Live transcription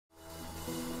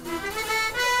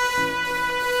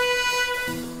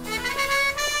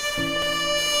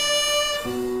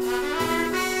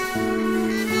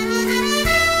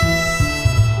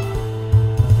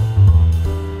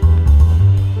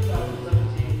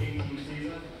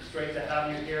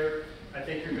have you here. I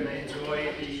think you're going to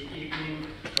enjoy the evening.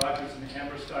 Rodgers and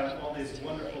Hammerstein, all these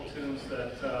wonderful tunes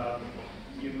that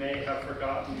you may have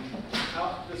forgotten.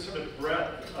 The sort of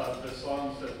breadth of the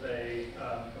songs that they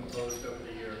composed over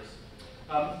the years.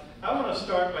 I want to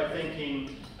start by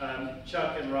thanking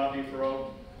Chuck and Robbie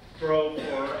Bro for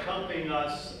helping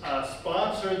us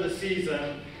sponsor the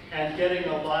season and getting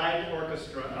a live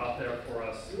orchestra out there for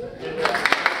us.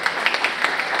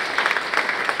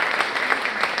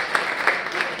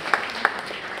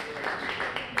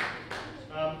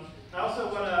 I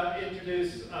also want to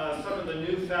introduce some of the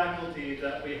new faculty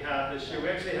that we have this year. We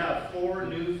actually have 4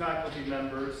 new faculty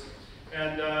members,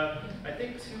 and I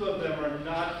think 2 of them are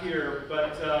not here,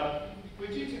 but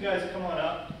would you 2 guys come on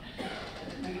up?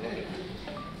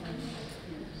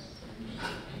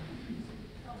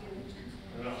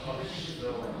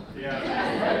 Yeah,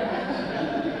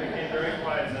 became very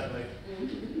quiet suddenly.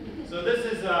 So this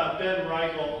is Ben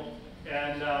Reigel,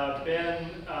 and Ben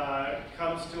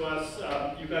comes to us.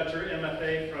 You got your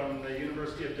MFA from the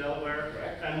University of Delaware,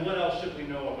 correct? And what else should we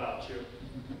know about you?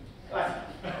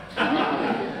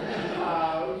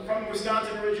 From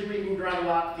Wisconsin originally, moved around a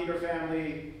lot, theater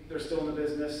family, they're still in the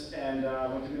business, and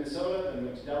went to Minnesota, and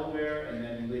went to Delaware, and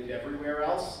then lived everywhere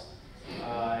else.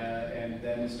 And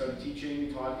then started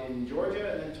teaching, taught in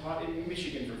Georgia, and then taught in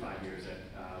Michigan for 5 years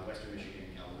at Western Michigan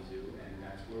in Kalamazoo, and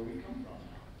that's where we come from.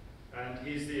 And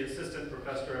he's the assistant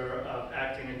professor of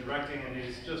acting and directing, and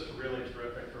he's just really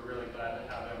terrific. We're really glad to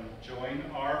have him join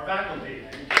our faculty.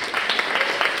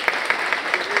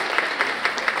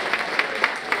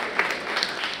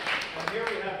 And here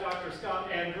we have Dr.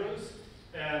 Scott Andrews,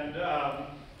 and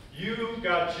you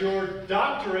got your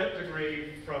doctorate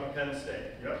degree from Penn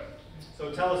State. Yep.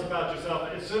 So tell us about yourself.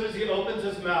 As soon as he opens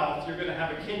his mouth, you're going to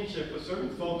have a kinship with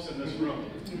certain folks in this room.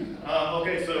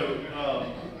 Okay, so,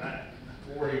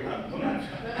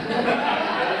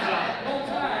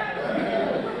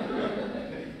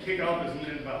 Kickoff is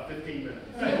in about 15 minutes.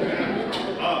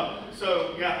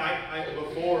 So, yeah,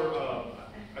 before,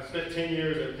 I spent 10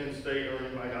 years at Penn State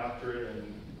earning my doctorate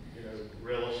and,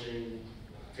 relishing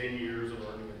 10 years of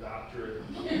earning a doctorate.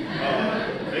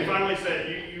 They finally said,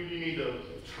 you need to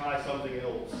try something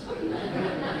else.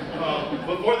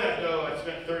 Before that, though, I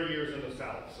spent 30 years in the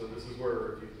South, so this is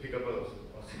where, if you pick up a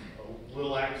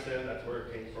little accent, that's where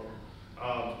it came from.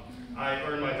 I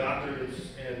earned my doctorate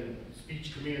in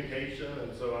speech communication,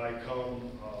 and so I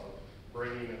come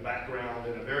bringing a background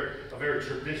in a very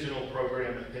traditional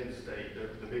program at Penn State.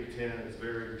 The Big Ten is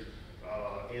very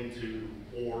into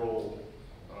oral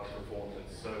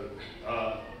performance, so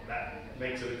that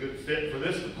makes it a good fit for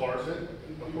this department,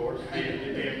 of course, being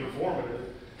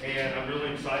performative. And I'm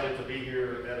really excited to be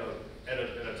here at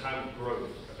a time of growth.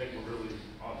 I think we're really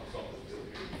onto something good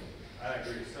here. I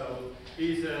agree. So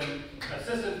he's an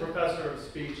assistant professor of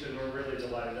speech, and we're really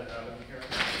delighted to have him here.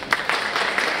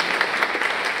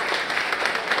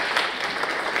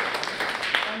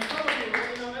 And some of you,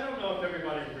 I don't know if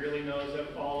everybody really knows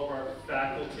of all of our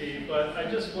faculty, but I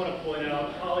just want to point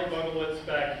out Holly Buglowitz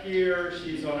back here.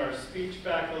 She's on our speech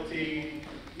faculty.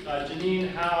 Janine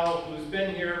Howe, who's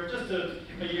been here just a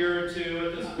year or 2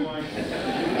 at this point,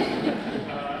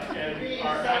 and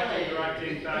our acting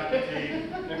directing faculty.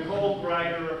 Nicole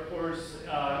Greiger, of course,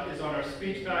 is on our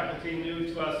speech faculty,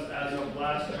 new to us as of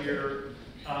last year.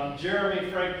 Jeremy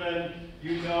Franklin,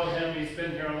 you know him, he's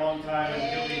been here a long time, and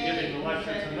he'll be giving the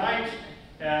lecture tonight.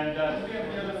 And do we have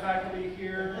any other faculty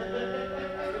here?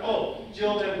 Oh,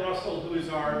 Jill Deb Russell, who is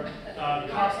our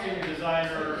costume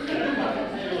designer,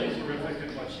 and really terrific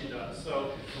at what she does.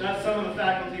 So that's some of the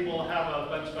faculty. We'll have a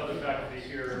bunch of other faculty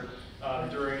here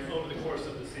over the course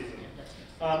of the season.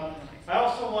 I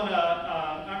also want to,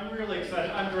 I'm really excited,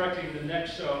 I'm directing the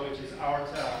next show, which is Our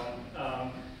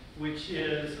Town, which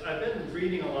is, I've been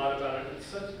reading a lot about it. It's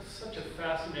such a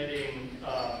fascinating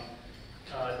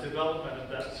development of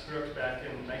that script back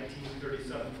in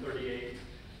 1937-38.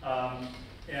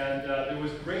 And there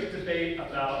was great debate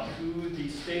about who the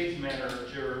stage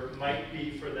manager might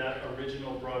be for that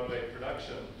original Broadway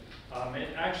production.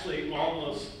 It actually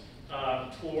almost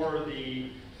tore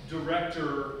the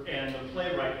director and the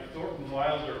playwright, Thornton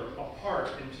Wilder, apart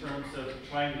in terms of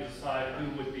trying to decide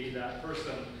who would be that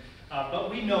person. But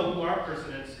we know who our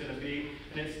person is going to be,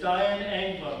 and it's Diane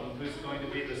Anglum who's going to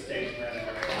be the stage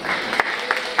manager.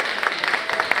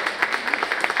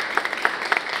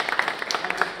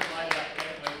 I'm just delighted. I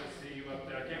can't wait to see you up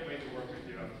there. I can't wait to work with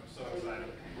you. I'm so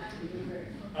excited.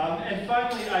 And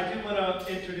finally, I do want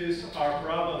to introduce our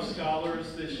Bravo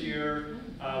Scholars this year.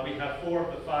 We have 4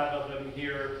 of the 5 of them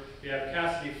here. We have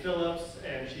Cassidy Phillips,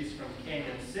 and she's from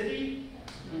Canyon City.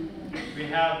 We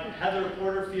have Heather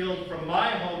Porterfield from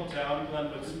my hometown,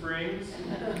 Glenwood Springs.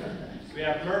 We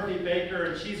have Murphy Baker,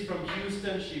 and she's from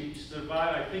Houston. She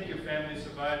survived, I think your family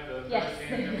survived the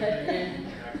hurricane and everything.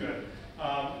 Yeah, good.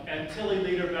 And Tilly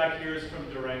Leader back here is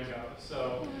from Durango.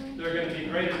 So they're going to be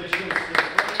great additions to the program.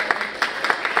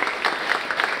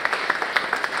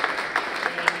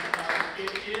 And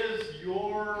it is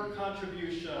your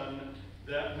contribution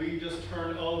that we just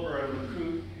turn over and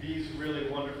recruit these really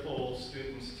wonderful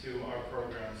students to our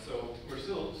program. So we're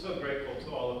still so grateful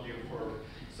to all of you for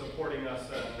supporting us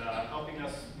and helping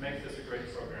us make this a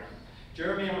great program.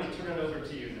 Jeremy, I'm going to turn it over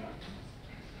to you now.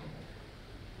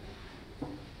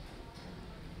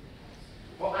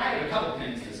 Well, I have a couple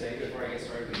things to say before I get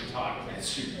started with the talk. I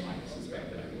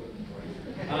suspect that I would.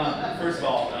 First of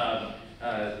all,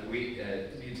 we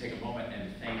need to take a moment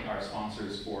and thank our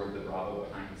sponsors for the Bravo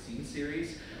Behind the Scenes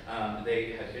series.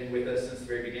 They have been with us since the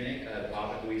very beginning.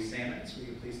 Bob and Louise Sammons, will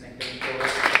you please thank them for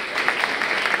us?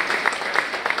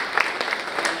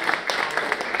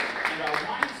 And our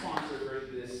wine sponsor for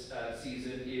this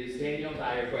season is Danielle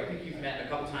Dyer, who I think you've met a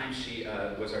couple times. She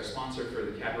was our sponsor for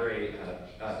the Cabaret,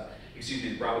 the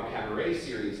Bravo Cabaret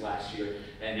series last year,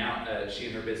 and now she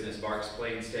and her business, Barks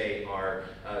Plain Stay, are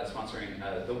sponsoring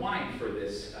the wine for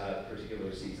this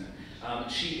particular season.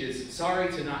 She is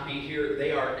sorry to not be here.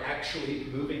 They are actually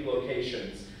moving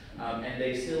locations, and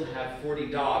they still have 40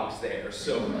 dogs there,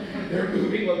 so they're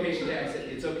moving locations. I said,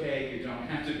 it's okay, you don't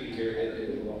have to be here,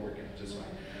 it'll all work out just fine.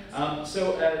 I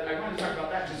want to talk about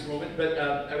that just a moment, but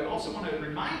I also want to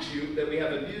remind you that we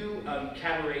have a new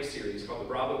cabaret series called the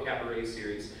Bravo Cabaret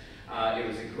Series. It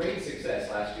was a great success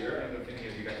last year. I don't know if any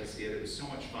of you got to see it. It was so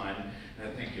much fun.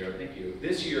 Thank you, thank you.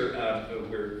 This year,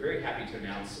 we're very happy to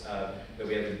announce that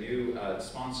we have a new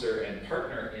sponsor and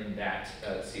partner in that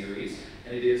series,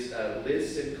 and it is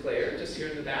Liz Sinclair, just here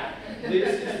in the back.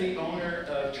 Liz is the owner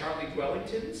of Charlie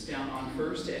Dwellingtons down on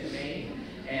 1st and Main,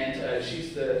 and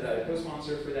she's the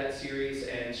co-sponsor for that series,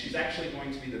 and she's actually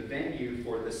going to be the venue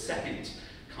for the second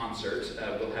concert.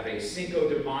 We'll have a Cinco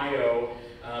de Mayo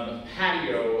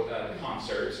patio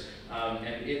concert,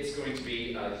 and it's going to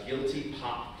be Guilty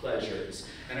Pop Pleasures.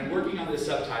 And I'm working on this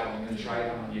subtitle. I'm going to try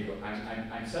it on you.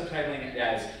 I'm subtitling it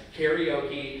as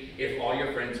Karaoke If All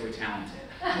Your Friends Were Talented.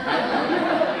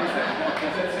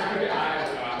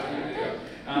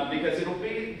 Because it'll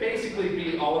basically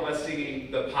be all of us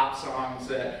singing the pop songs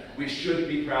that we shouldn't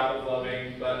be proud of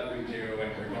loving, but we do,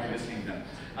 and we're going to sing them.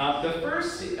 The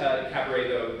first cabaret,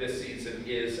 though, this season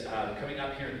is coming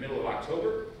up here in the middle of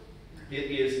October.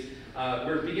 It is,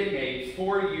 we're beginning a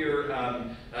 4-year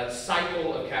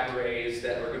cycle of cabarets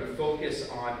that are going to focus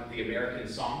on the American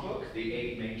Songbook, the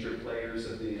 8 major players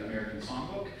of the American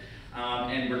Songbook.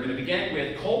 And we're going to begin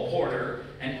with Cole Porter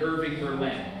and Irving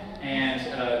Berlin. And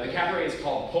the cabaret is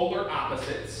called Polar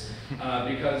Opposites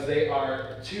because they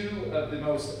are 2 of the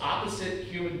most opposite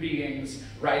human beings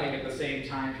writing at the same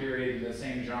time period in the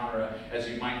same genre as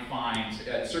you might find,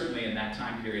 certainly in that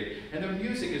time period. And their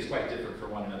music is quite different for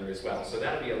one another as well. So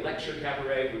that'll be a lecture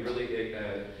cabaret. We really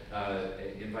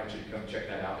invite you to come check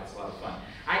that out. It's a lot of fun.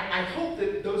 I hope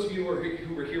that those of you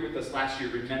who were here with us last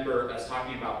year remember us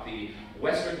talking about the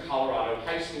Western Colorado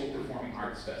High School Performing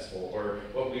Arts Festival, or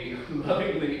what we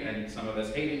lovingly, and some of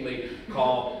us hatingly,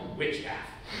 call Witch Path.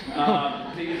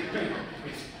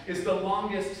 It's the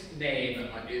longest name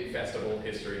in festival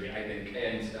history, I think,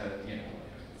 and you know.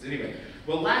 Anyway,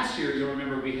 well, last year, you'll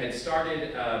remember we had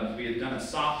started, we had done a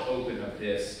soft open of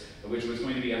this, which was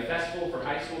going to be a festival for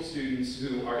high school students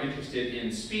who are interested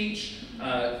in speech,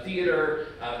 theater,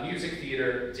 music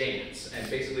theater, dance, and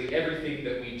basically everything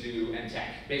that we do, and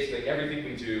tech, basically everything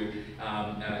we do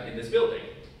in this building.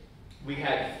 We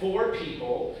had 4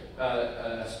 people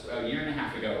a year and a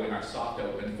half ago in our soft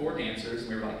open, 4 dancers, and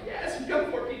we were like, yes, we've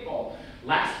got 4 people.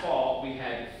 Last fall, we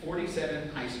had 47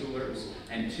 high schoolers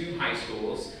and 2 high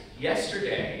schools.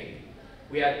 Yesterday,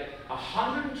 we had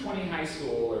 120 high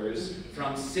schoolers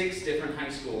from 6 different high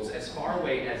schools as far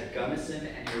away as Gunnison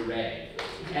and Uray.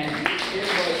 And it was so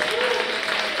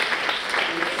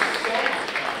much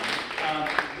fun.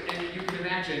 And you can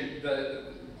imagine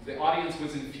the audience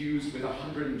was infused with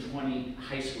 120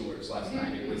 high schoolers last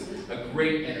night. It was a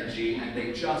great energy, and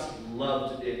they just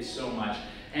loved it so much.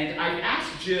 And I've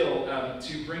asked Jill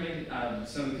to bring in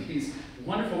some of these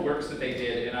wonderful works that they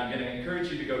did, and I'm going to encourage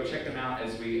you to go check them out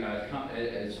as we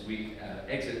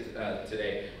exit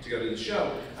today to go to the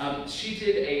show. She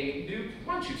did a new,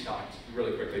 why don't you talk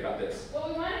really quickly about this? Well,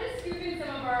 we wanted to scoop in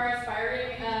some of our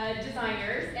aspiring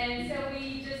designers, and so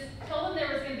we just told them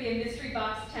there was going to be a mystery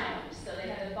box challenge. So they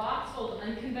had a box full of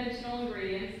unconventional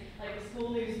ingredients, like a school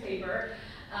newspaper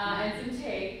and some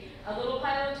tape. a little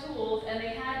pile of tools, and they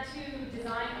had to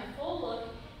design a full look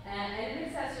and an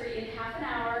accessory in half an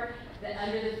hour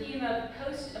under the theme of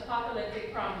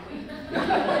post-apocalyptic prom queen. So it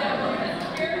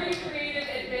was very creative,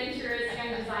 adventurous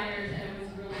young designers, and it was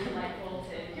really delightful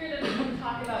to hear them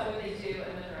talk about what they do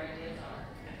and what their ideas are.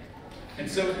 And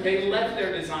so they left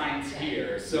their designs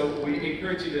here. So we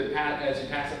encourage you to, as you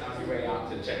pass it on your way out,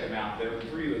 to check them out. They're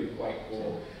really quite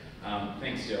cool.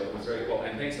 Thanks, Joe. It was very cool.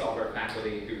 And thanks to all of our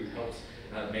faculty who helped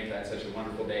make that such a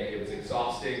wonderful day. It was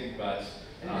exhausting, but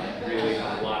really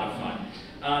a lot of fun.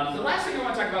 The last thing I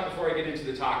want to talk about before I get into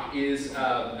the talk is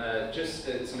just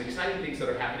some exciting things that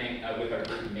are happening with our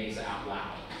group Mesa Out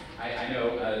Loud. I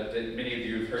know that many of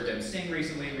you have heard them sing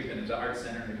recently. We've been into Art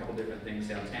Center and a couple different things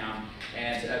downtown.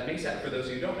 And Mesa, for those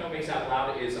of you who don't know, Mesa Out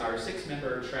Loud is our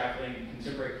 6-member traveling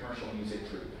contemporary commercial music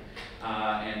group.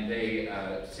 And they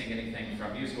sing anything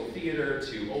from musical theater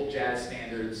to old jazz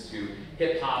standards to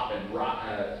hip hop and rock,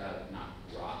 not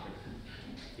rock.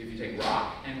 If you take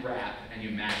rock and rap and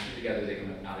you mash them together, they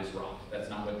come out as rock. That's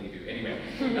not what they do. Anyway,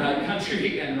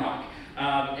 country and rock.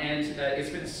 And it's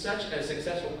been such a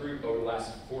successful group over the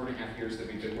last 4.5 years that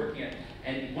we've been working at.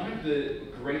 And one of the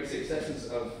great successes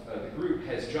of the group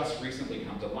has just recently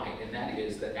come to light, and that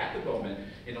is that at the moment,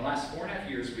 in the last 4.5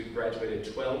 years, we've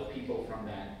graduated 12 people from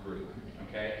that group,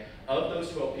 okay? Of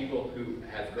those 12 people who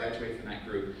have graduated from that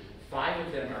group, 5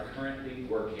 of them are currently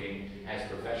working as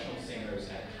professional singers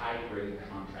at high-grade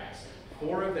contracts.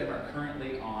 4 of them are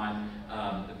currently on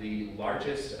the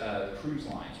largest cruise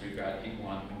lines. We've got people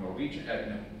on Norwegian.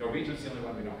 Norwegian's the only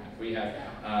one we don't have. We have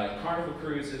Carnival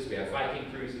cruises, we have Viking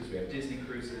cruises, we have Disney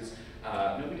cruises.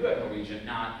 No, we do have Norwegian,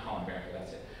 not Holland America,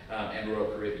 that's it, and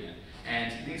Royal Caribbean.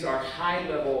 And these are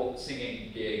high-level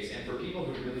singing gigs, and for people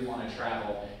who really want to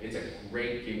travel, it's a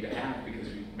great gig to have because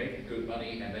you make good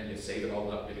money and then you save it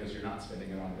all up because you're not spending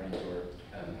it on rent or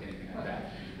anything like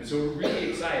that. And so we're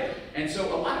really excited. And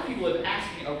so a lot of people have asked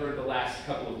me over the last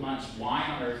couple of months, why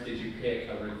on earth did you pick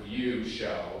a review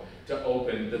show to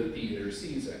open the theater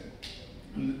season?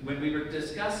 When we were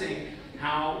discussing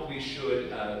how we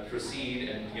should proceed,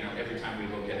 and every time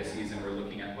we look at a season, we're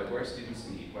looking at what do our students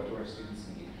need, what do our students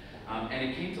need? And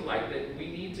it came to light that we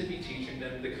need to be teaching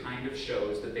them the kind of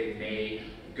shows that they may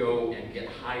go and get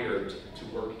hired to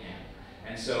work in.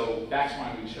 And so that's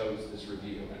why we chose this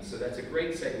review. And so that's a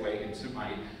great segue into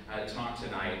my talk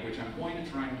tonight, which I'm going to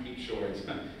try and keep short.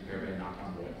 Everybody knock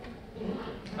on wood.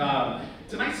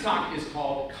 Tonight's talk is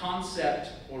called Concept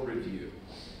or Review.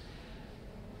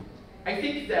 I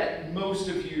think that most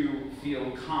of you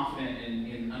feel confident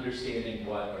in understanding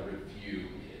what a review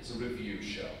is, a review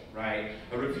show, right?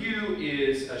 A review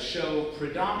is a show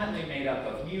predominantly made up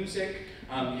of music.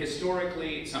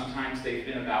 Historically, sometimes they've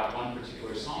been about one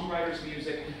particular songwriter's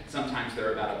music, sometimes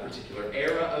they're about a particular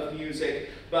era of music,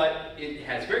 but it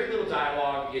has very little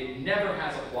dialogue, it never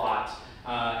has a plot,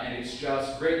 and it's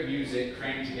just great music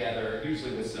crammed together,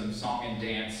 usually with some song and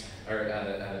dance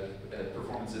or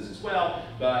performances as well,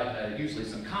 but usually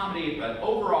some comedy, but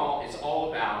overall it's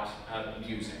all about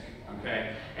music.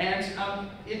 Okay, and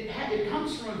it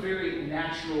comes from a very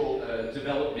natural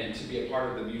development to be a part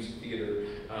of the music theater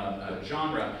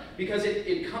genre because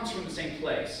it comes from the same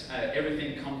place.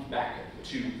 Everything comes back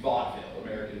to vaudeville,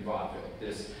 American vaudeville,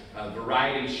 this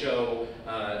variety show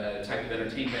type of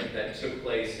entertainment that took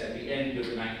place at the end of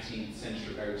the 19th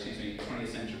century, or excuse me, 20th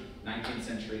century, 19th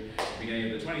century,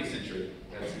 beginning of the 20th century.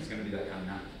 It's going to be that kind of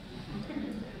night.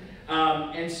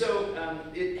 And so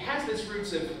it has this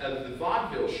roots of the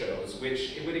vaudeville shows,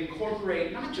 which it would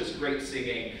incorporate not just great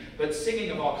singing, but singing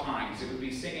of all kinds. It would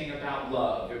be singing about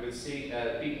love. It would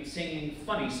be singing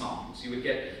funny songs. You would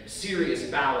get serious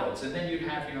ballads, and then you'd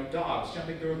have dogs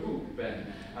jumping through a hoop, and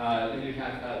then you'd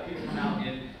have people come out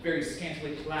in very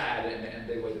scantily clad, and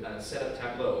they would set up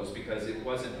tableaus because it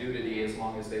wasn't nudity as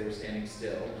long as they were standing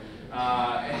still.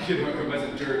 And it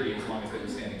wasn't dirty as long as they were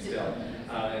standing still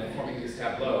and performing these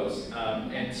tableaus.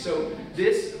 And so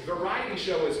this variety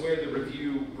show is where the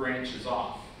review branches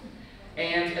off.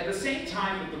 And at the same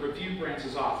time that the review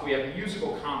branches off, we have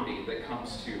musical comedy that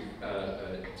comes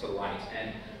to light.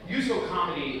 And musical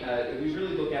comedy, we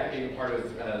really look at being a part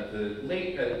of the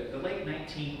late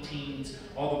 19-teens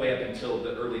all the way up until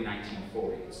the early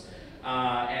 1940s.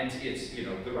 And it's,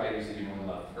 the writers that you know and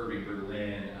love. Irving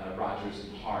Berlin, Rodgers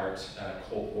and Hart,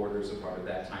 Cole Porter's a part of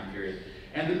that time period.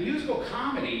 And the musical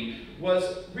comedy was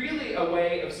really a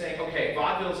way of saying, okay,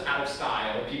 vaudeville's out of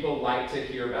style. People like to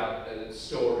hear about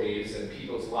stories and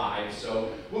people's lives, so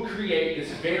we'll create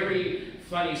this very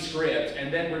funny script,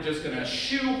 and then we're just going to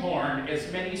shoehorn as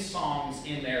many songs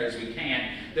in there as we can.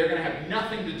 They're going to have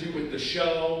nothing to do with the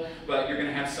show, but you're going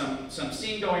to have some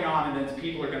scene going on, and then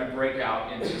people are going to break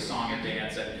out into song and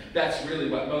dance, and that's really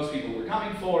what most people were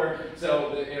coming for,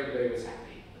 so everybody was happy.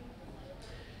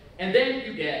 And then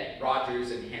you get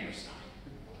Rodgers and Hammerstein,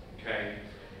 okay?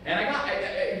 And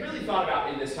I really thought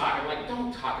about in this talk, I'm like,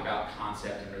 don't talk about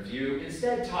concept and review.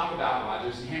 Instead, talk about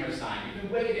Rodgers and Hammerstein. You've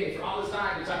been waiting for all this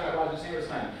time to talk about Rodgers and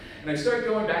Hammerstein. And I started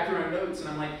going back through my notes, and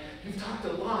I'm like, you've talked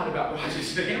a lot about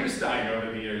Rodgers and Hammerstein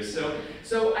over the years.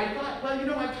 So I thought, well, you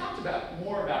know, I've talked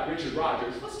more about Richard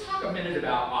Rodgers. Let's talk a minute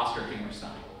about Oscar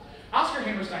Hammerstein. Oscar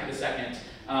Hammerstein II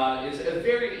is a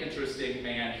very interesting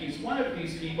man. He's one of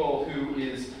these people who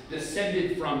is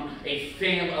descended from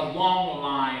a long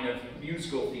line of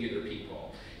musical theater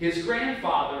people. His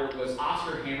grandfather was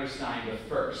Oscar Hammerstein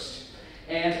I,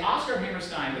 and Oscar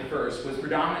Hammerstein I was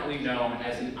predominantly known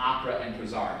as an opera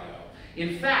impresario.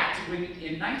 In fact,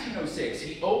 in 1906,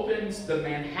 he opens the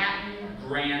Manhattan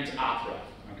Grand Opera,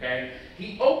 okay?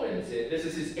 He opens it, this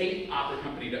is his 8th opera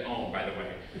company to own, by the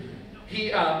way.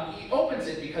 He opens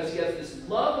it because he has this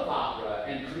love of opera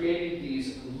and creating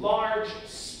these large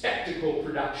spectacle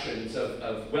productions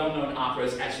of well-known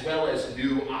operas as well as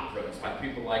new operas by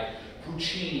people like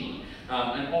Puccini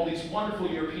and all these wonderful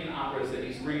European operas that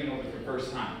he's bringing over for the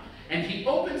first time. And he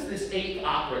opens this 8th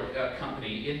opera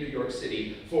company in New York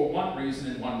City for one reason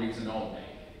and one reason only,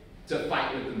 to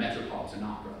fight with the Metropolitan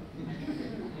Opera.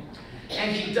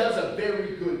 And he does a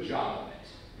very good job of it.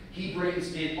 He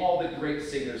brings in all the great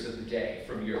singers of the day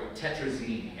from Europe.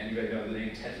 Tetrazzini, anybody know the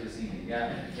name Tetrazzini?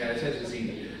 Yeah,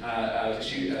 Tetrazzini.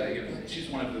 She's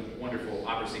one of the wonderful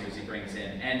opera singers he brings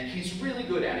in, and he's really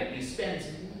good at it. He spends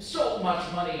so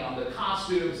much money on the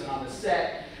costumes and on the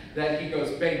set that he goes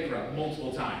bankrupt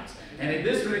multiple times. And in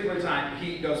this particular time,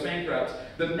 he goes bankrupt.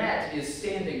 The Met is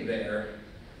standing there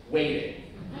waiting.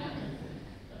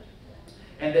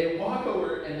 And they walk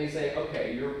over and they say,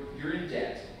 okay, you're in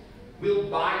debt. We'll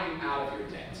buy you out of your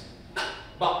debt,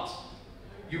 but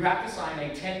you have to sign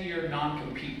a 10-year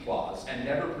non-compete clause and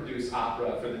never produce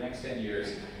opera for the next 10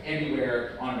 years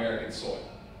anywhere on American soil.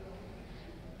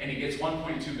 And he gets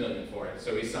 $1.2 million for it,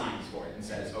 so he signs for it and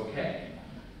says, okay.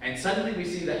 And suddenly we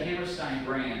see the Hammerstein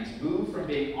brand move from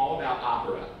being all about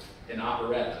opera and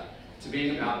operetta to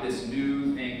being about this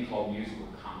new thing called musical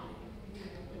comedy.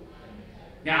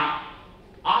 Now,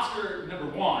 Oscar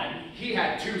 #1, he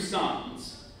had 2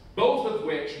 sons, both of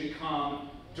which become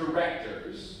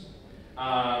directors.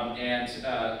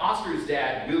 Oscar's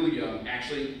dad, William,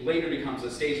 actually later becomes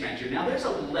a stage manager. Now there's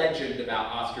a legend about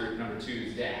Oscar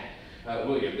 #2's dad,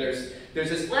 William. There's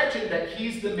this legend that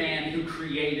he's the man who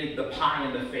created the pie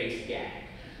in the face gag.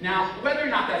 Now, whether or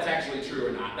not that's actually true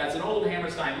or not, that's an old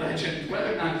Hammerstein legend.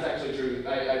 Whether or not it's actually true,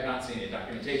 I've not seen any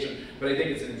documentation, but I think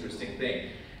it's an interesting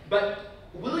thing. But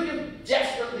William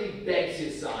desperately begs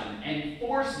his son and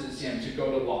forces him to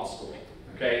go to law school.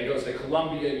 Okay, he goes to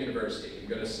Columbia University. He's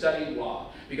going to study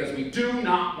law because we do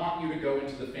not want you to go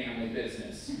into the family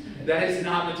business. That is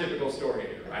not the typical story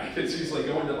here, right? It's usually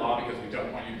go into law because we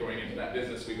don't want you going into that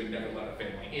business. We would never let our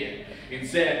family in.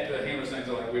 Instead, the Hammersteins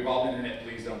are like, we've all been in it.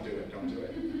 Please don't do it. Don't do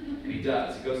it. And he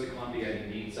does. He goes to Columbia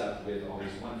and he meets up with all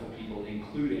these wonderful people,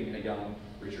 including a young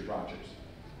Richard Rodgers.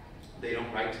 They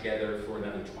don't write together for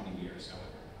another 20 years, however.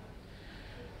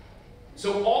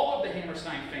 So all of the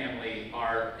Hammerstein family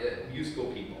are musical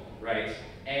people, right?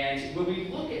 And when we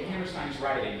look at Hammerstein's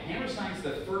writing, Hammerstein's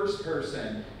the first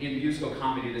person in musical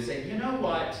comedy to say, you know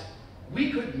what?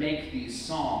 We could make these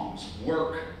songs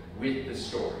work with the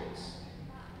stories.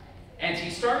 And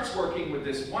he starts working with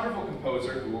this wonderful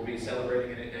composer who we'll be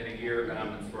celebrating in a year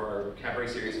for our cabaret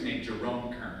series named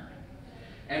Jerome Kern.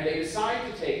 And they decide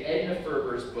to take Edna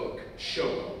Ferber's book,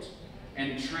 Showboat,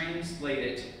 and translate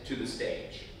it to the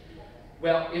stage.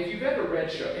 Well, if you've ever read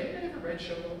Showboat, anyone ever read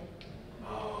Showboat?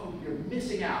 Oh, you're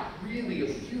missing out. Really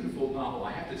a beautiful novel,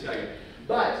 I have to tell you.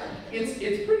 But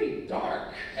it's pretty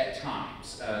dark at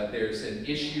times. There's an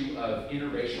issue of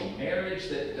interracial marriage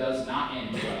that does not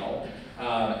end well.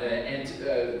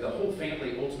 The whole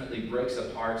family ultimately breaks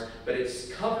apart, but it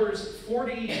covers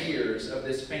 40 years of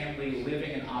this family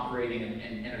living and operating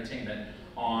in entertainment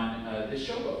on this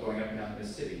showboat going up and down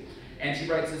Mississippi. And he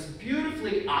writes this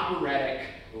beautifully operatic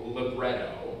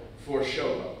libretto for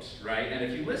Showboat, right? And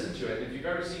if you listen to it, if you've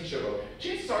ever seen Showboat,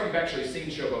 chances are you've actually seen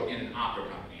Showboat in an opera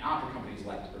company. Opera companies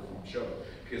like to perform Showboat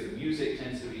because the music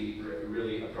tends to be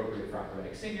really appropriate for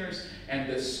operatic singers,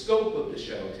 and the scope of the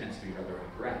show tends to be rather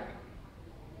operatic.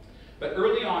 But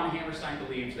early on, Hammerstein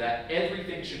believed that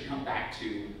everything should come back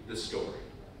to the story.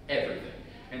 Everything.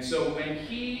 And so when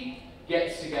he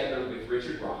gets together with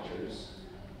Richard Rodgers,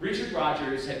 Richard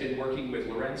Rodgers had been working with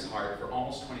Lorenz Hart for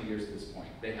almost 20 years at this point.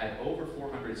 They had over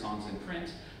 400 songs in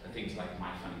print, things like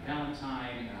My Funny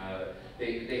Valentine.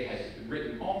 They had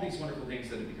written all these wonderful things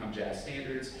that had become jazz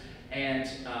standards. And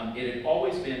it had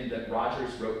always been that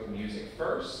Rodgers wrote the music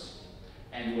first,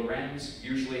 and Lorenz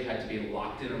usually had to be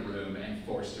locked in a room and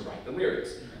forced to write the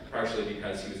lyrics, partially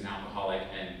because he was an alcoholic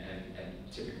and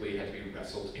typically had to be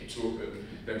wrestled into a room.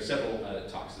 There are several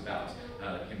talks about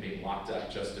him being locked up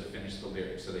just to finish the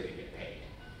lyrics so they could get paid.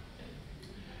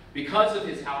 Because of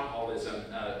his alcoholism,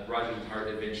 Rodgers and Hart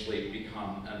eventually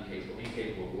become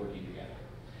incapable of working together.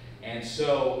 And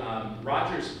so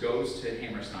Rodgers goes to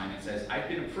Hammerstein and says, I've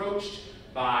been approached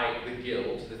by the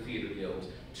guild, the theater guild,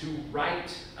 to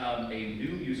write a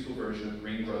new musical version of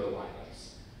Ring Grow the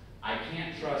Lilacs. I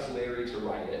can't trust Larry to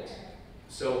write it,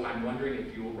 so I'm wondering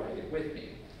if you'll write it with me.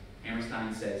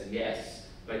 Hammerstein says, yes,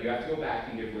 but you have to go back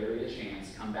and give Larry a chance.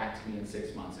 Come back to me in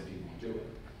 6 months if you won't do it.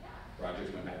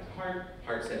 Rodgers went back to Hart.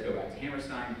 Hart said, go back to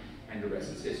Hammerstein, and the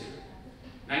rest is history.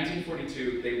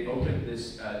 1942, they opened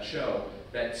this show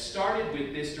that started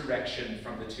with this direction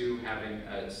from the two having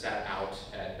sat out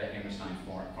at the Hammerstein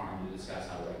farm to discuss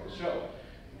how to write the show.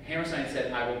 Hammerstein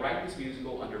said, I will write this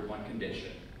musical under one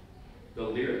condition. The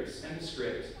lyrics and the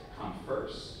script come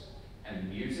first, and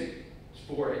the music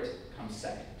for it comes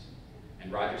second.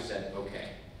 And Rodgers said, okay.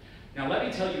 Now let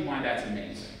me tell you why that's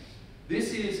amazing.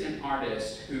 This is an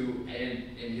artist who,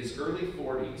 in his early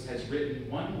 40s, has written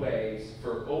one way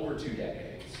for over 2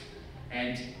 decades,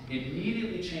 and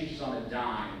immediately changes on a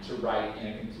dime to write in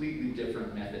a completely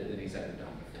different method than he's ever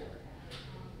done before.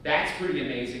 That's pretty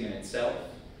amazing in itself.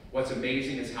 What's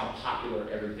amazing is how popular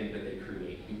everything that they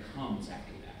create becomes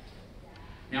after that.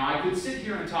 Now, I could sit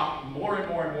here and talk more and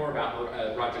more and more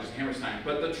about Rodgers and Hammerstein,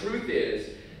 but the truth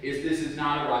is this is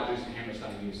not a Rodgers and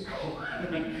Hammerstein musical.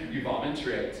 You've all been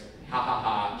tricked. Ha ha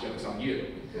ha, joke's on you.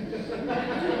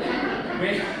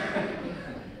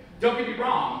 Don't get me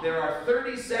wrong, there are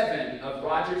 37 of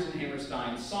Rodgers and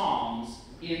Hammerstein songs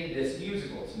in this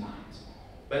musical tonight,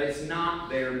 but it's not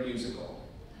their musical,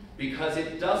 because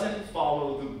it doesn't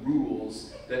follow the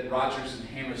rules that Rodgers and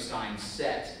Hammerstein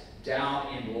set down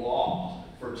in law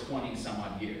for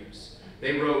 20-some-odd years.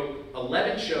 They wrote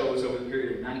 11 shows over the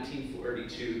period of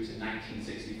 1942 to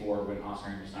 1964 when Oscar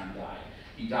Hammerstein died.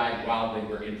 He died while they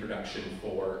were in production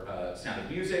for Sound of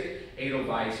Music.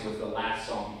 Edelweiss was the last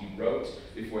song he wrote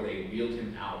before they wheeled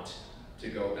him out to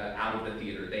go out of the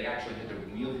theater. They actually had to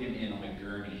wheel him in on a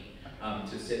gurney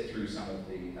to sit through some of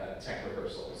the tech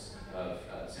rehearsals of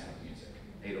Sound of Music.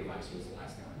 Edelweiss was the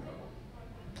last thing he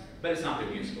wrote. But it's not the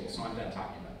musical, so I'm done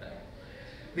talking about that.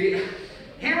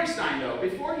 Hammerstein, though,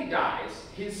 before he dies,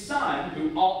 his son, who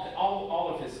both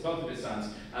of his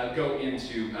sons go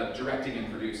into directing and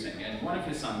producing, and one of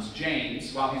his sons,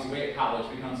 James, while he's away at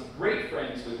college, becomes great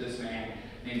friends with this man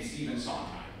named Stephen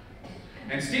Sondheim.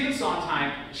 And Stephen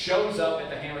Sondheim shows up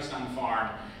at the Hammerstein farm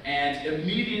and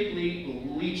immediately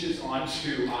leeches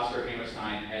onto Oscar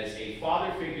Hammerstein as a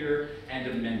father figure and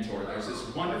a mentor. There's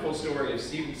this wonderful story of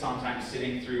Stephen Sondheim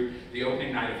sitting through the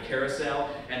opening night of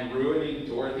Carousel and ruining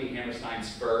Dorothy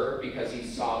Hammerstein's fur because he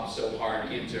sobbed so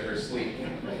hard into her sleep.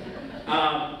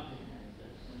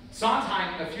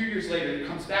 Sondheim, a few years later,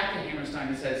 comes back to Hammerstein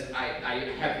and says,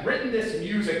 I have written this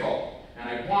musical, and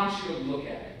I want you to look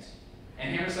at it.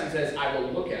 And Hammerstein says, I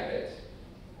will look at it,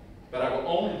 but I will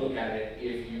only look at it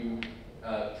if you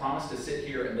promise to sit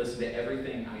here and listen to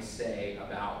everything I say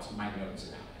about my notes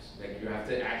about it. Like, you have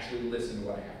to actually listen to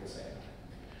what I have to say about it.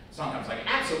 Sondheim's like,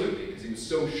 absolutely, because he was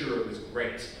so sure it was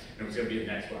great, and it was going to be the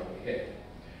next Broadway hit.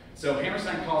 So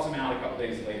Hammerstein calls him out a couple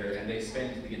days later, and they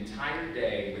spend the entire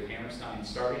day with Hammerstein,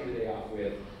 starting the day off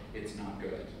with, it's not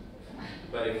good.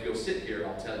 But if you'll sit here,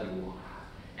 I'll tell you why.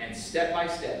 And step by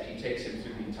step, he takes him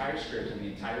through the entire script and the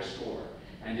entire score.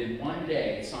 And in one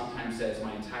day, Sondheim says,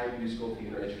 my entire musical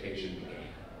theater education began.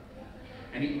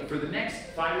 And for the next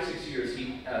 5 or 6 years,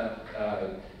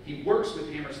 he works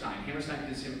with Hammerstein. Hammerstein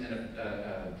gives him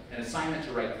an assignment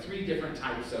to write 3 different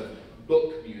types of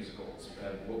book musicals,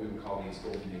 what we would call these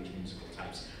golden age musical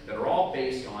types, that are all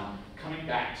based on coming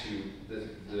back to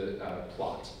the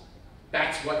plot.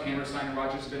 That's what Hammerstein and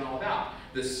Rodgers have been all about.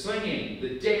 The singing,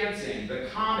 the dancing, the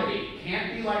comedy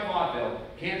can't be like vaudeville,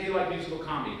 can't be like musical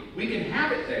comedy. We can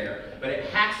have it there, but it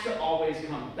has to always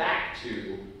come back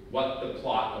to what the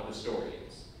plot of the story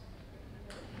is.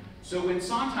 So when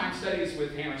Sondheim studies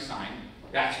with Hammerstein,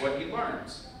 that's what he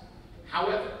learns.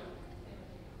 However,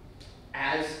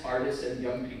 as artists and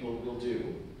young people will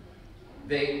do,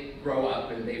 they grow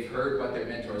up and they've heard what their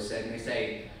mentors said, and they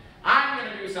say, I'm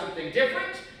going to do something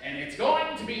different, and it's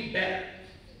going to be better.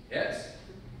 Yes?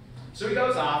 So he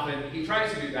goes off and he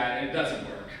tries to do that, and it doesn't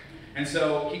work. And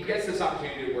so he gets this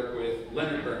opportunity to work with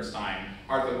Leonard Bernstein,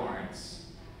 Arthur Lawrence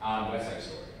on West Side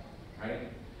Story, right?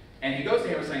 And he goes to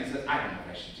Hammerstein and says, I don't know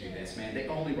if I should do this, man. They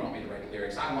only want me to write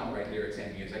lyrics. I want to write lyrics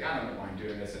and music. I don't know why I'm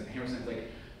doing this. And Hammerstein's like,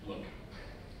 look,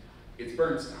 it's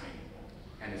Bernstein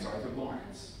and it's Arthur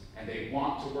Lawrence, and they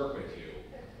want to work with you.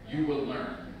 You will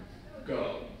learn.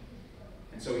 Go.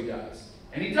 And so he does.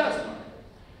 And he does learn.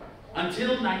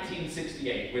 Until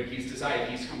 1968, when he's decided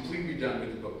he's completely done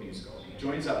with the book musical. He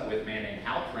joins up with a man named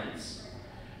Hal Prince,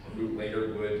 who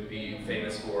later would be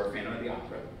famous for Phantom of the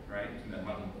Opera, right?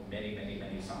 Many, many,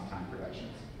 many Sondheim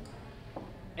productions.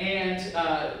 And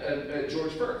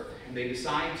George Firth. And they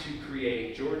decide to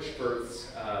create George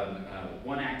Firth's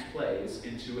one-act plays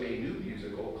into a new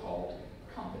musical called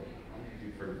Company. I don't know if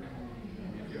you've heard of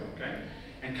Company, okay?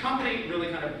 And Company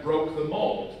really kind of broke the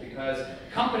mold, because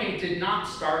Company did not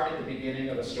start at the beginning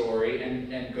of a story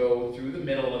and go through the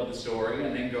middle of the story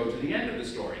and then go to the end of the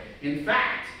story. In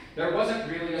fact, there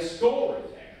wasn't really a story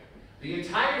there. The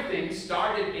entire thing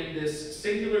started in this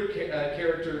singular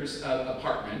character's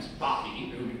apartment,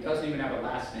 Bobby, who doesn't even have a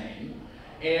last name,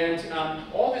 and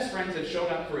all his friends have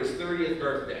shown up for his 30th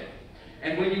birthday.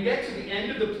 And when you get to the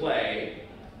end of the play,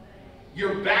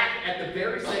 you're back at the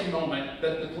very same moment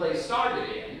that the play started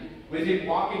in, with him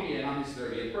walking in on his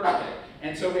 30th birthday.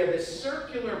 And so we have this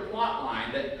circular plot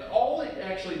line that all it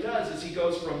actually does is he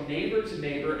goes from neighbor to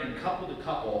neighbor and couple to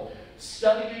couple,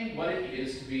 studying what it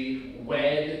is to be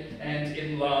wed and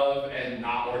in love and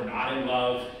not in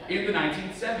love in the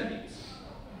 1970s.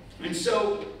 And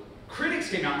so critics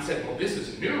came out and said, well, this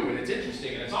is new and it's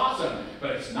interesting and it's awesome,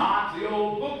 but it's not the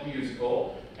old book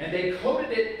musical. And they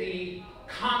coded it the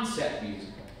concept musical.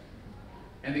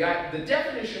 And the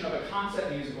definition of a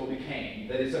concept musical became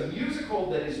that it's a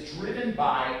musical that is driven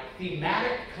by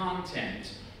thematic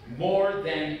content more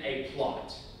than a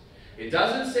plot. It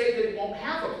doesn't say that it won't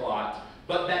have a plot,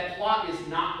 but that plot is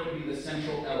not going to be the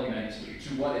central element to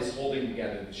what is holding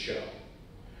together the show.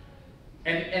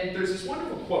 And there's this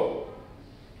wonderful quote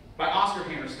by Oscar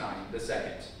Hammerstein II.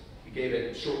 He gave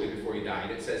it shortly before he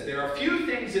died. It says, "There are few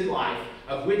things in life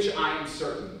of which I am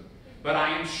certain, but I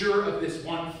am sure of this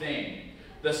one thing.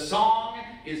 The song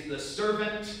is the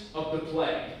servant of the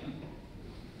play."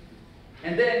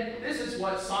 And then this is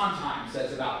what Sondheim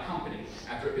says about Company,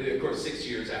 after, of course, 6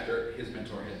 years after his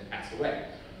mentor had passed away.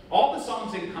 "All the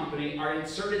songs in Company are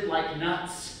inserted like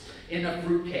nuts in a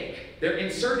fruitcake. They're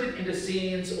inserted into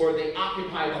scenes or they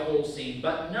occupy the whole scene,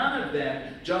 but none of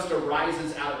them just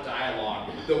arises out of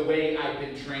dialogue the way I've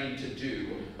been trained to do,"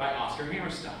 by Oscar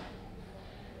Hammerstein.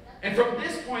 And from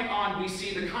this point on, we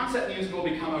see the concept musical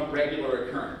become a regular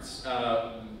occurrence.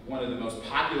 One of the most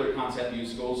popular concept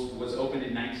musicals was opened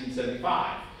in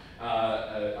 1975,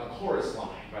 A Chorus Line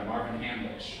by Marvin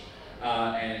Hamlish.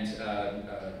 And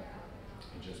I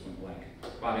just went blank.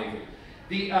 Bob Avery.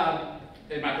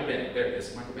 And Michael Bennett, there it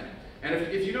is, Michael Bennett. And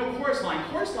if you know Chorus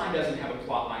Line doesn't have a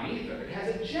plot line either. It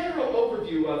has a general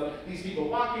overview of these people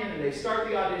walk in and they start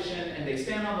the audition and they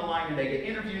stand on the line and they get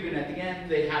interviewed, and at the end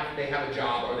they have a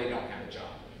job or they don't have a job,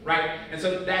 right? And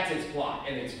so that's its plot,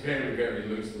 and it's very, very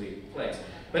loosely placed.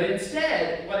 But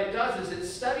instead, what it does is it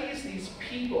studies these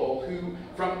people who,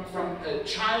 from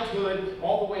childhood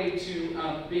all the way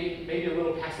to being maybe a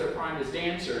little past their prime as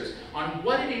dancers, on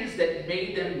what it is that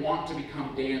made them want to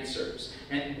become dancers,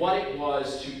 and what it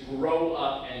was to grow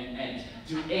up and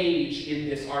to age in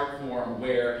this art form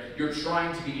where you're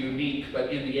trying to be unique,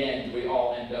 but in the end, we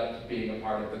all end up being a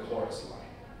part of the chorus line.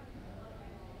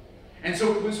 And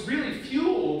so it was really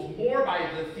fueled more by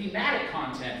the thematic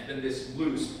content than this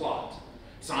loose plot.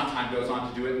 Sondheim goes on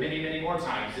to do it many, many more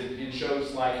times in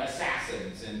shows like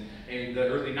Assassins in the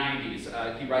early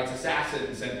 90s. He writes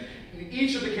Assassins, and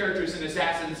each of the characters in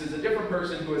Assassins is a different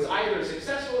person who has either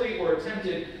successfully or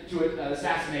attempted to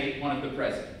assassinate one of the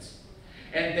presidents.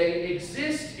 And they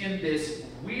exist in this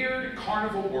weird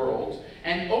carnival world,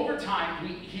 and over time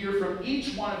we hear from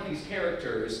each one of these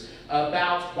characters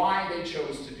about why they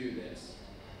chose to do this.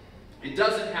 It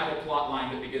doesn't have a plot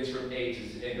line that begins from A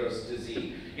and goes to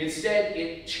Z. Instead,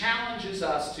 it challenges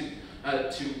us to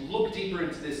look deeper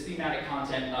into this thematic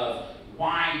content of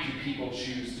why do people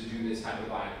choose to do this type of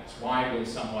violence? Why would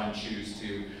someone choose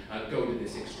to go to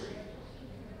this extreme?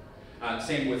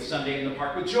 Same with Sunday in the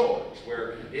Park with George,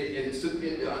 where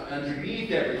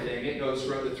underneath everything, it goes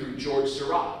through George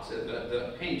Seurat,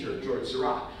 the painter, George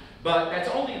Seurat. But that's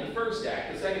only in the first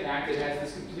act. The second act, it has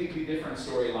this completely different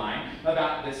storyline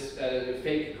about this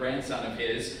fake grandson of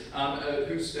his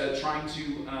who's trying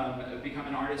to become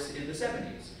an artist in the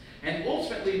 70s. And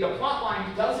ultimately, the plot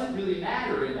line doesn't really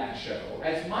matter in that show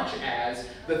as much as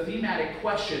the thematic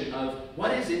question of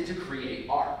what is it to create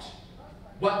art?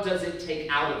 What does it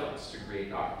take out of us to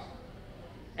create art?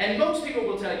 And most people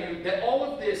will tell you that all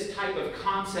of this type of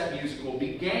concept musical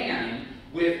began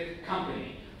with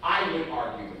Company. I would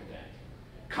argue with that.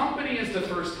 Company is the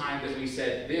first time that we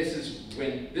said, this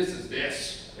is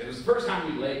this. It was the first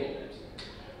time we labeled it.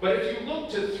 But if you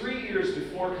look to 3 years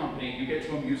before Company, you get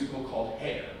to a musical called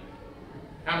Hair.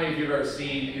 How many of you have ever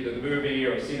seen either the movie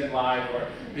or seen it live or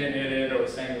been in it or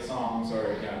sang the songs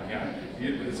or,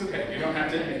 it's okay, you don't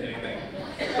have to admit anything.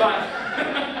 But,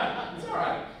 it's all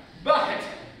right. But,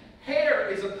 Hair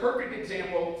is a perfect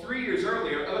example 3 years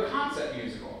earlier of a concept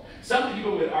musical. Some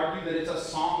people would argue that it's a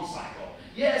song cycle.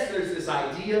 Yes, there's this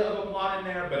idea of a plot in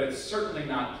there, but it's certainly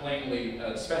not plainly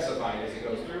specified as it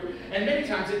goes through. And many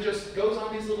times it just goes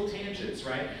on these little tangents,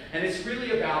 right? And it's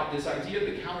really about this idea of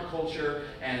the counterculture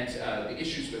and the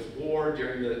issues with war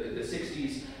during the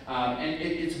 60s. And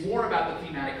it's more about the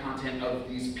thematic content of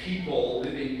these people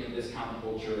living in this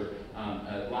counterculture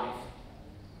life.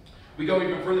 We go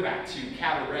even further back to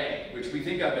Cabaret, which we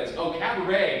think of as, oh,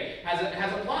 Cabaret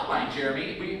has a plot line,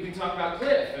 Jeremy. We talk about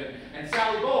Cliff and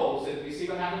Sally Bowles, and we see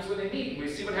what happens when they meet, we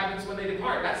see what happens when they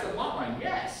depart. That's the plot line,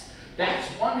 yes. That's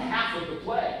one half of the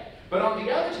play. But on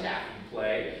the other half of the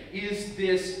play is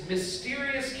this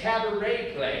mysterious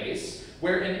cabaret place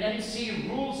where an MC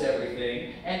rules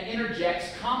everything and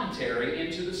interjects commentary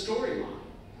into the storyline.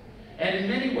 And in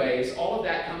many ways, all of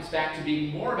that comes back to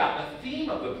being more about the theme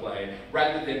of the play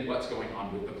rather than what's going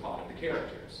on with the plot of the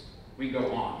characters. We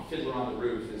go on. Fiddler on the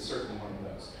Roof is certainly one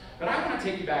of those. But I want to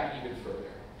take you back even further,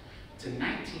 to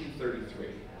 1933,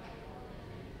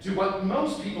 to what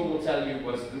most people will tell you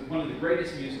was one of the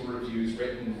greatest musical reviews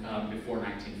written before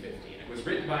 1950. And it was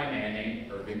written by a man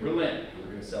named Irving Berlin, who we're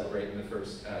going to celebrate in the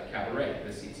first cabaret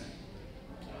this season.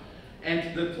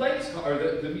 And the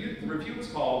review was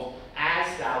called As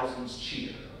Thousands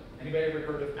Cheer. Anybody ever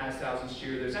heard of As Thousands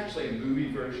Cheer? There's actually a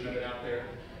movie version of it out there.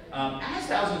 As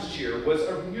Thousands Cheer was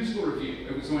a musical review.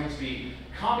 It was going to be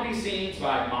comedy scenes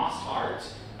by Moss Hart,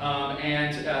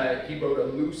 and he wrote a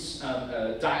loose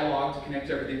dialogue to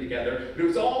connect everything together. But it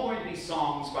was all going to be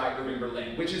songs by Irving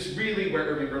Berlin, which is really where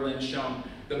Irving Berlin's shown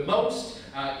the most.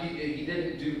 He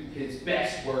didn't do his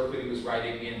best work when he was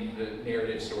writing in the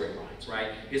narrative storylines,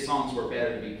 right? His songs were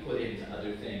better to be put into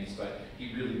other things, but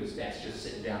he really was best just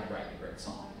sitting down and writing a great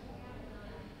song.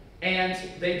 And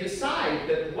they decide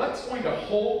that what's going to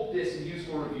hold this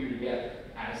musical review together,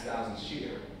 As Thousands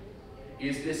Cheer,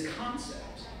 is this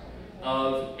concept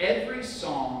of every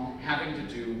song having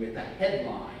to do with a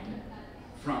headline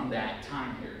from that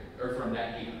time period, or from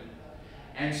that year.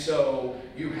 And so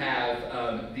you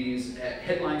have these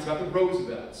headlines about the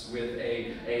Roosevelts with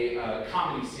a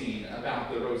comedy scene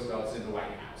about the Roosevelts in the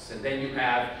White House. And then you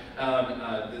have,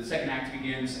 the second act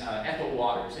begins, Ethel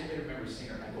Waters. Anybody remember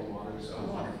singer Ethel Waters?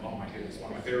 Oh my goodness,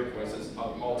 one of my favorite voices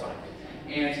of all time.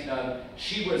 And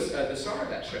she was the star of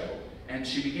that show. And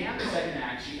she began the second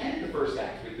act. She ended the first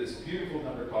act with this beautiful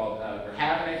number called We're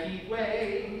Having a Heat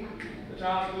Wave, the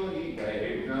Tropical Heat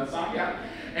Wave. You know that song? Yeah.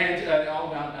 And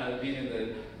all about being in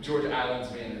the Georgia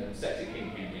Islands, being a sexy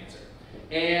king dancer.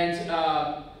 And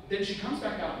then she comes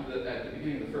back out at the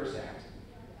beginning of the first act,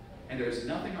 and there's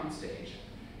nothing on stage.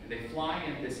 And they fly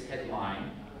in this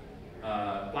headline,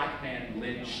 Black Man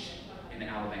Lynched in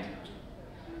Alabama.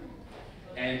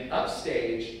 And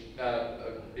upstage,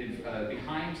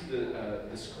 behind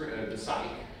the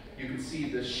site, you can see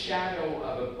the shadow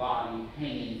of a body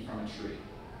hanging from a tree.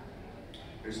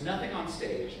 There's nothing on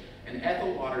stage, and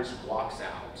Ethel Waters walks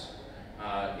out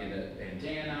in a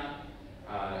bandana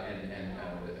and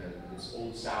this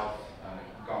Old South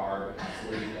garb,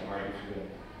 slave garb, if you will.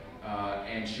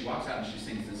 And she walks out and she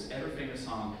sings this ever-famous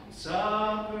song,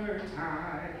 Supper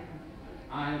Time.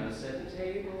 I must set the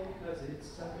table because it's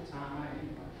supper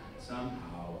time.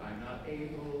 Somehow I'm not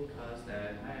able because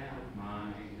that man of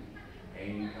mine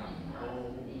ain't coming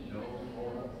home no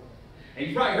more. And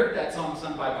you've probably heard that song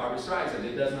sung by Barbra Streisand.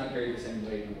 It does not carry the same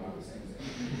weight when Barbra sings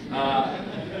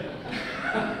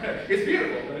it. It's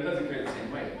beautiful, but it doesn't carry the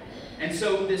same weight. And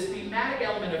so this thematic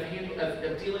element of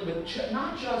dealing with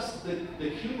not just the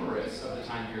humorists of the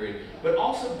time period, but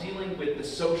also dealing with the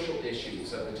social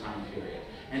issues of the time period.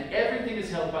 And everything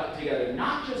is held together,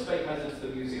 not just because it's the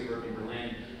music of Irving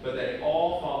Berlin, but that it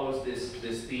all follows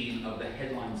this theme of the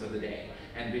headlines of the day.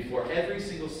 And before every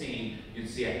single scene, you'd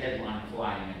see a headline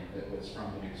flying in that was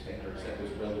from the newspapers, that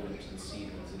was relevant to the scene,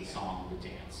 that was the song, the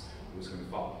dance that was going to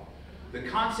follow. The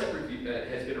concept review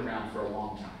has been around for a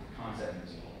long time, concept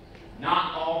musical.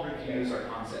 Not all reviews are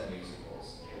concept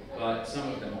musicals, but some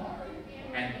of them are.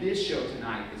 And this show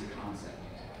tonight is a concept musical.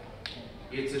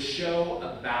 It's a show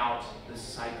about the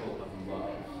cycle of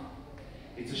love.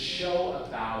 It's a show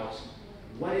about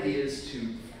what it is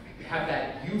to have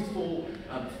that youthful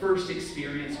first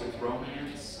experience with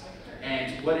romance,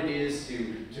 and what it is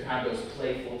to have those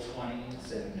playful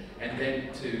 20s, and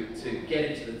then to get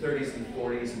into the 30s and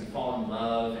 40s and fall in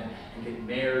love and get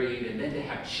married, and then to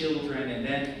have children, and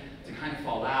then to kind of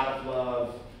fall out of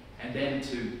love, and then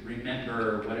to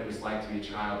remember what it was like to be a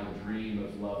child and dream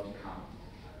of love to come.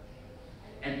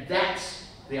 And that's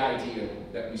the idea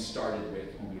that we started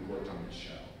with when we worked on this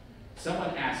show.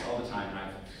 Someone asks all the time, and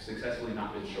I've successfully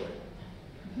not been short.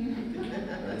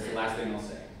 That's the last thing I'll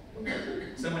say.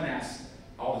 Someone asks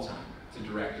all the time to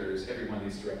directors, every one of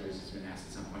these directors has been asked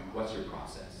at some point, what's your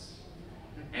process?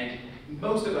 And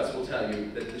most of us will tell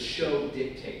you that the show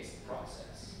dictates the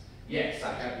process. Yes,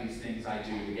 I have these things I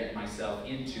do to get myself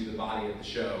into the body of the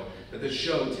show, but the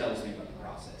show tells me what the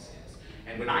process is.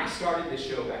 And when I started this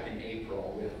show back in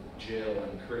April with Jill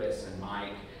and Chris and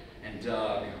Mike and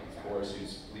Doug, of course,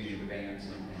 who's leading the bands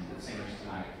and the singers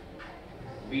tonight,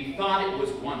 we thought it was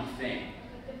one thing.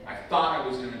 I thought I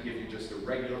was going to give you just a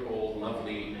regular old,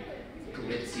 lovely,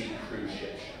 glitzy cruise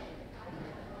ship show.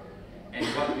 And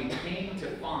what we came to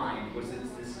find was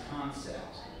it's this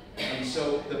concept. And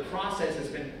so the process has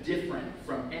been different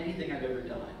from anything I've ever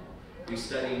done. We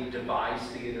studied devised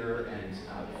theater and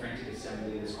the Frantic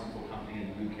Assembly, this wonderful company in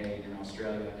the UK and in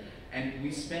Australia. And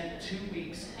we spent 2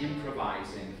 weeks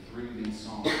improvising through these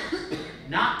songs.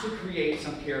 Not to create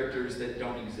some characters that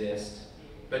don't exist,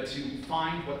 but to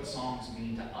find what the songs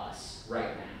mean to us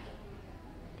right now.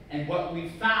 And what we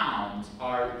found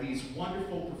are these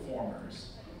wonderful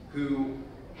performers who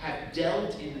have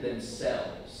delved into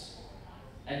themselves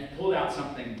and pulled out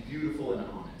something beautiful and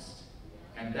honest.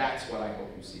 And that's what I hope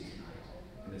you see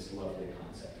tonight in this lovely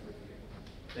concept review.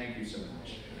 Thank you so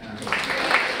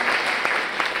much.